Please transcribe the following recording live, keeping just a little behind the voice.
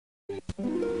Hey,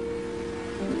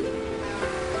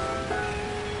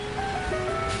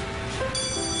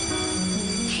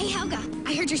 Helga.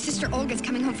 I heard your sister Olga's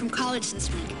coming home from college this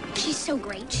week. She's so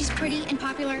great. She's pretty and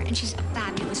popular, and she's a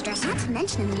fabulous dresser. Not to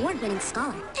mention an award-winning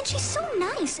scholar. And she's so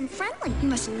nice and friendly. You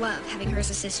must love having her as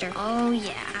a sister. Oh,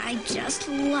 yeah. I just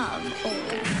love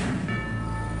Olga.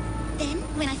 Then,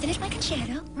 when I finished my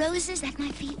concerto, roses at my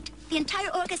feet, the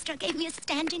entire orchestra gave me a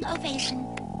standing ovation.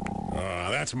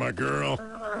 Oh, that's my girl.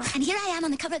 And here I am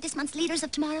on the cover of this month's Leaders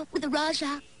of Tomorrow with the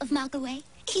Raja of Malkaway.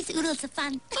 He's oodles of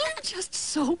fun. I'm just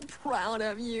so proud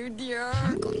of you, dear.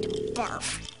 I'm going to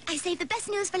barf. I saved the best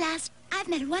news for last. I've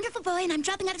met a wonderful boy, and I'm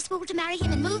dropping out of school to marry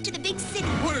him and move to the big city.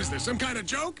 What is this, some kind of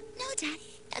joke? No, Daddy.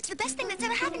 That's the best thing that's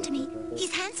ever happened to me.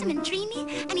 He's handsome and dreamy,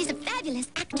 and he's a fabulous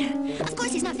actor. Of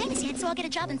course, he's not famous yet, so I'll get a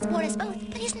job and support us both.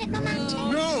 But isn't it romantic?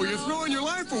 No, you're throwing your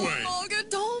life away. Olga,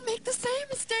 don't make the same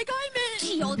mistake I made.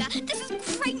 Gee, Olga, this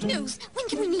is great news. When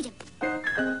can we meet him?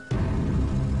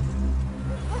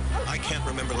 I can't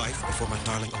remember life before my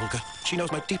darling Olga. She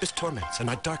knows my deepest torments and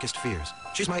my darkest fears.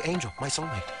 She's my angel, my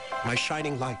soulmate, my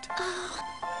shining light.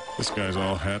 This guy's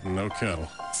all hat and no kettle.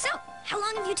 So, how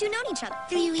long have you two known each other?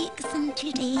 3 weeks and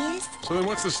 2 days. So then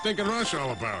what's the stinking rush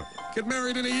all about? Get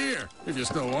married in a year, if you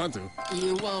still want to.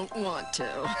 You won't want to.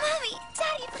 Mommy,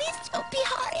 Daddy, please don't be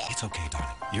hard. It's okay,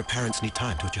 darling. Your parents need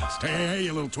time to adjust. Hey,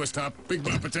 you little twist top. Big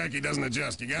Bob Pataki doesn't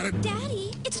adjust, you got it?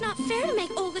 Daddy, it's not fair to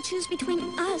make Olga choose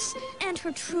between us and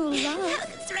her true love.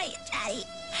 That's right, Daddy.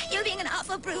 You're being an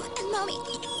awful brute, and Mommy,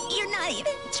 you're not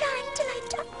even trying to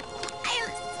light up. I am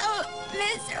so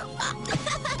miserable.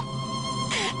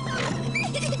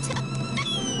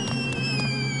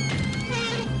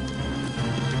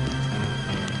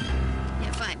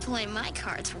 If I play my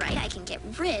cards right, I can get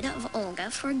rid of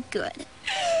Olga for good.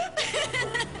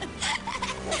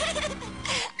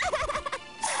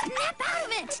 Snap out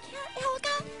of it!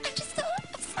 Olga, I'm just so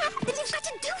upset. Then you've got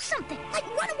to do something. Like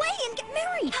run away and get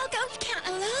married. Helga, we can't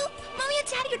elope. Mommy and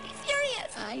Daddy would be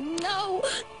furious. I know.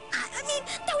 I mean,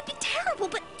 that would be terrible,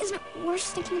 but isn't it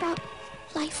worse thinking about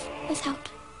life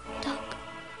without Doug?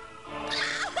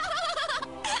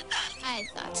 I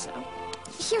thought so.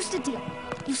 Here's the deal.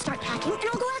 You start packing, and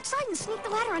I'll go outside and sneak the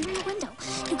ladder under your window.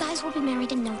 You guys will be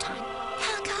married in no time.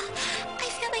 Helga, I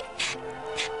feel like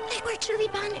we're truly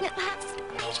bonding at last.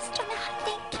 I just don't know how to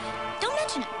think. Don't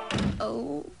mention it.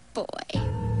 Oh, boy.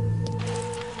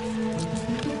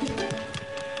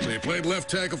 So you played left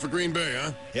tackle for Green Bay,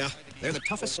 huh? Yeah, they're the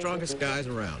toughest, strongest guys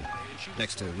around.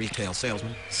 Next to retail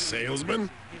salesman.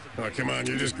 Salesman? Oh, come on,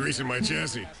 you're just greasing my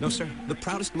chassis. No, sir. The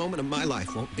proudest moment of my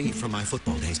life won't be from my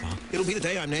football days, Bob. It'll be the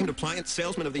day I'm named Appliance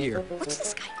Salesman of the Year. What's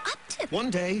this guy up to? One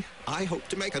day, I hope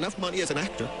to make enough money as an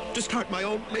actor to start my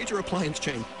own major appliance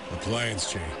chain.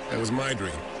 Appliance chain. That was my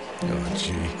dream. Oh,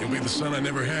 gee. You'll be the son I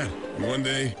never had. And one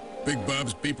day, Big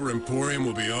Bob's Beeper Emporium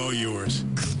will be all yours.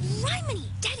 Criminy!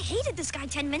 Dad hated this guy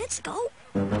 10 minutes ago.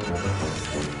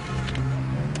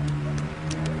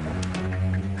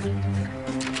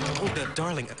 Olga,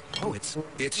 darling. Oh, it's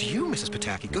you, Mrs.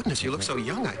 Pataki. Goodness, you look so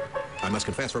young. I must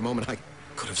confess for a moment, I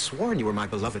could have sworn you were my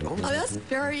beloved Olga. Oh, that's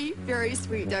very, very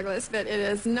sweet, Douglas, but it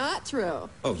is not true.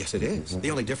 Oh, yes, it is.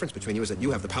 The only difference between you is that you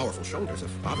have the powerful shoulders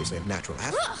of, obviously, a natural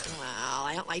athlete. Well,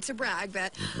 I don't like to brag,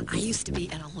 but I used to be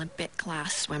an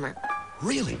Olympic-class swimmer.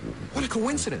 Really? What a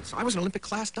coincidence. I was an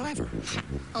Olympic-class diver.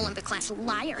 Olympic-class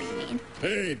liar, you mean?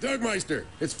 Hey, Dougmeister,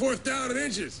 it's 4th down and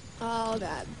inches. Oh,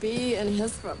 that bee and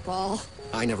his football.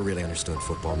 I never really understood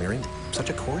football, Miriam. Such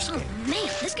a coarse game. Man,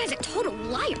 this guy's a total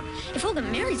liar. If Olga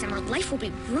marries him, her life will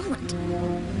be ruined.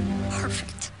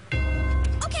 Perfect.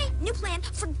 Okay, new plan.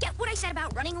 Forget what I said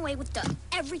about running away with Doug.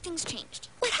 Everything's changed.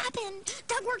 What happened?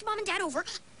 Doug worked Mom and Dad over.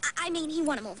 I mean, he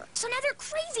won him over. So now they're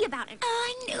crazy about him. Oh,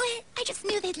 I knew it. I just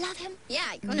knew they'd love him. Yeah,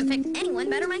 I couldn't have picked anyone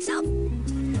better myself.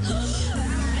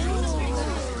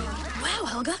 Wow,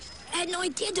 Helga. I had no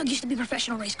idea Doug used to be a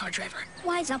professional race car driver.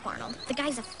 Wise up, Arnold. The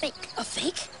guy's a fake. A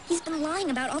fake? He's been lying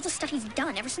about all the stuff he's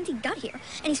done ever since he got here.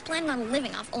 And he's planning on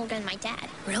living off Olga and my dad.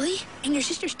 Really? And your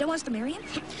sister still wants to marry him?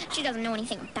 She doesn't know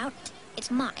anything about it. It's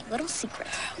my little secret.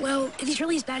 Well, if he's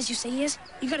really as bad as you say he is,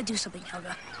 you gotta do something,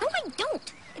 Helga. No, I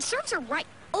don't. It serves her right.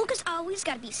 Olga's always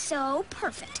got to be so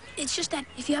perfect. It's just that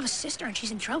if you have a sister and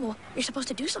she's in trouble, you're supposed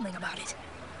to do something about it.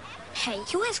 Hey,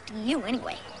 who asked you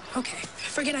anyway? Okay,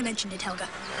 forget I mentioned it, Helga.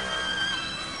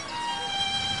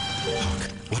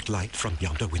 Look, what light from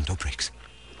yonder window breaks.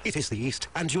 It is the east,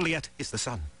 and Juliet is the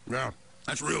sun. Yeah,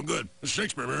 that's real good. It's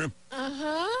Shakespeare, Miriam.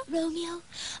 Uh-huh. Romeo,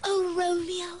 oh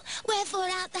Romeo, wherefore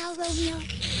art thou, Romeo?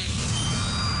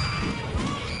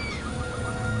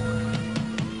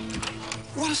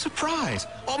 What a surprise!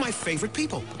 All my favorite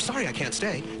people. Sorry I can't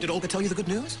stay. Did Olga tell you the good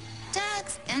news? Doug,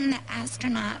 Doug's in the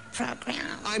astronaut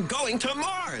program. I'm going to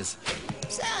Mars!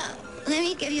 So, let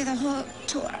me give you the whole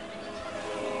tour.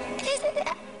 This is it.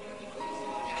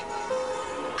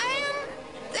 I am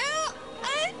so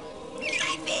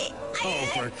unhappy. Oh,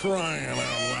 for crying out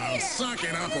loud. Suck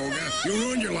it up, Olga. You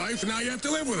ruined your life, and now you have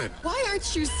to live with it. Why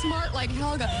aren't you smart like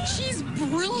Helga? She's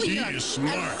brilliant. She is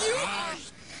smart. And you are...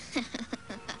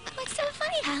 What's so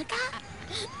funny, Helga?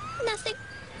 Nothing.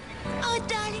 Oh,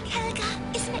 darling Helga,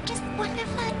 isn't it just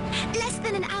wonderful? Less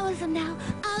than an hour from now,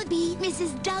 I'll be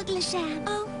Mrs. Douglas.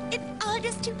 Oh, it's all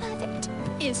just too perfect.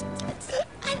 Is...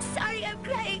 I'm sorry I'm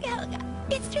crying, Helga.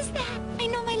 It's just that I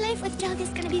know my life with Doug is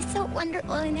going to be so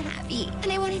wonderful and happy.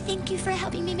 And I want to thank you for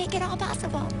helping me make it all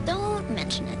possible. Don't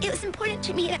mention it. It was important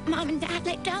to me that Mom and Dad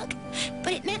liked Doug,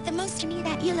 but it meant the most to me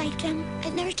that you liked him.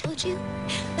 I've never told you,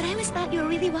 but I always thought you were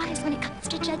really wise when it comes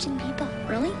to judging people.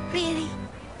 Really? Really.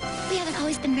 We haven't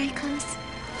always been very close,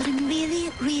 but I'm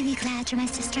really, really glad you're my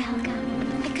sister, Helga.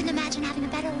 I couldn't imagine having a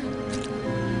better one.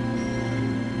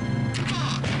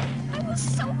 I was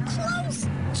so close.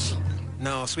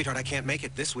 No, sweetheart, I can't make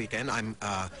it this weekend. I'm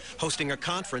hosting a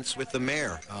conference with the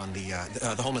mayor on the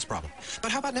homeless problem.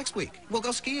 But how about next week? We'll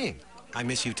go skiing. I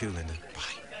miss you too, Linda.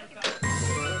 Bye.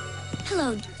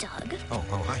 Hello, Doug. Oh,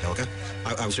 hi, Helga.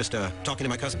 I was just talking to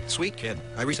my cousin. Sweet kid.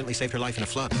 I recently saved her life in a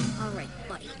flood. All right,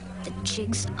 buddy. The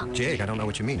jig's up. Jig? I don't know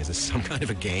what you mean. Is this some kind of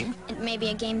a game? It may be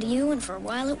a game to you, and for a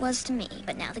while it was to me.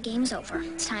 But now the game's over.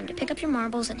 It's time to pick up your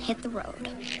marbles and hit the road.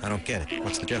 I don't get it.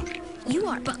 What's the joke? You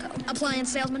are, bucko.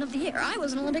 Appliance salesman of the year. I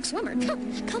was an Olympic swimmer.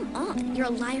 Come on. You're a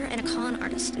liar and a con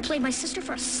artist. You played my sister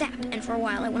for a sap, and for a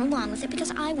while I went along with it because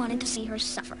I wanted to see her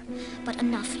suffer. But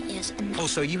enough is enough. Oh,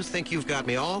 so you think you've got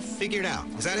me all figured out.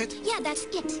 Is that it? Yeah, that's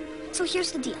it. So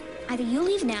here's the deal. Either you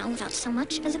leave now without so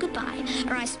much as a goodbye,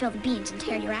 or I spill the beans and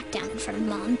tear your act down in front of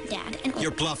Mom, Dad, and Olga.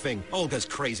 You're bluffing. Olga's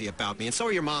crazy about me, and so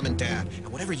are your mom and dad. And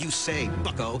whatever you say,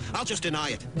 bucko, I'll just deny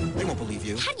it. They won't believe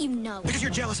you. How do you know? Because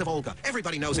you're jealous of Olga.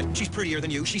 Everybody knows it. She's prettier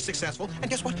than you. She's successful. And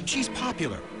guess what? She's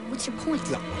popular. What's your point?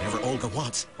 Well, whatever Olga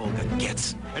wants, Olga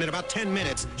gets. And in about 10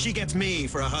 minutes, she gets me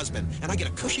for a husband. And I get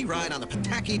a cushy ride on the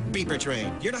Pataki beeper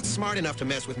train. You're not smart enough to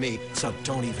mess with me, so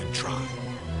don't even try.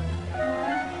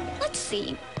 Let's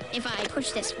see if I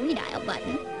push this redial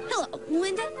button. Hello,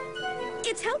 Linda.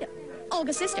 It's Helga,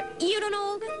 Olga's sister. You don't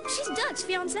know Olga? She's Doug's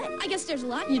fiancée. I guess there's a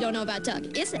lot you don't know about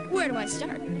Doug, is there? Where do I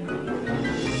start?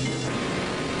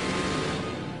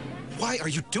 Why are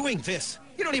you doing this?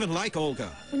 You don't even like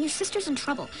Olga. When your sister's in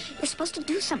trouble, you're supposed to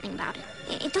do something about it.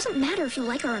 It doesn't matter if you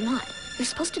like her or not. You're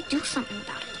supposed to do something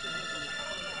about it.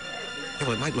 Yeah,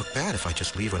 well, it might look bad if I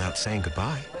just leave without saying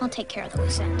goodbye. I'll take care of the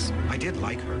loose ends. I did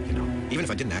like her, you know, even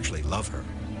if I didn't actually love her.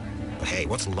 But hey,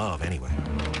 what's love anyway?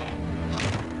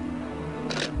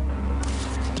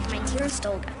 My dearest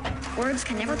Olga, words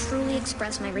can never truly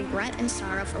express my regret and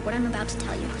sorrow for what I'm about to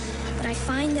tell you. But I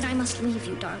find that I must leave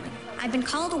you, darling. I've been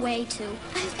called away to...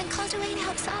 I've been called away to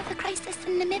help solve the crisis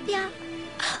in Namibia.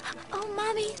 Oh,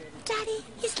 Mommy, Daddy,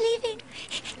 he's leaving.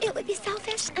 It would be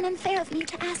selfish and unfair of me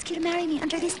to ask you to marry me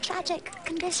under these tragic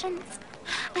conditions.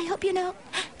 I hope you know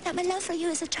that my love for you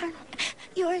is eternal.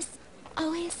 Yours,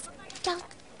 always, Doug.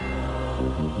 I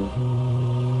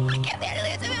can't bear to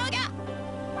lose him, Olga.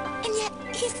 And yet,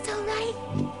 he's so right.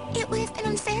 It would have been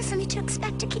unfair for me to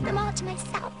expect to keep them all to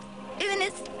myself. Even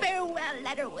his farewell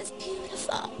letter was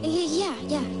beautiful. Yeah,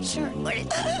 sure. What is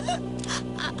oh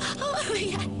my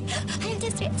God. I have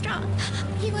to stay strong.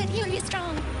 He would be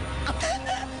strong. I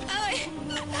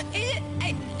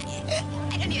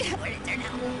don't even know where to turn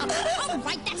now. All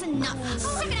right, that's enough.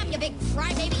 Suck it up, you big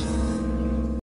crybaby.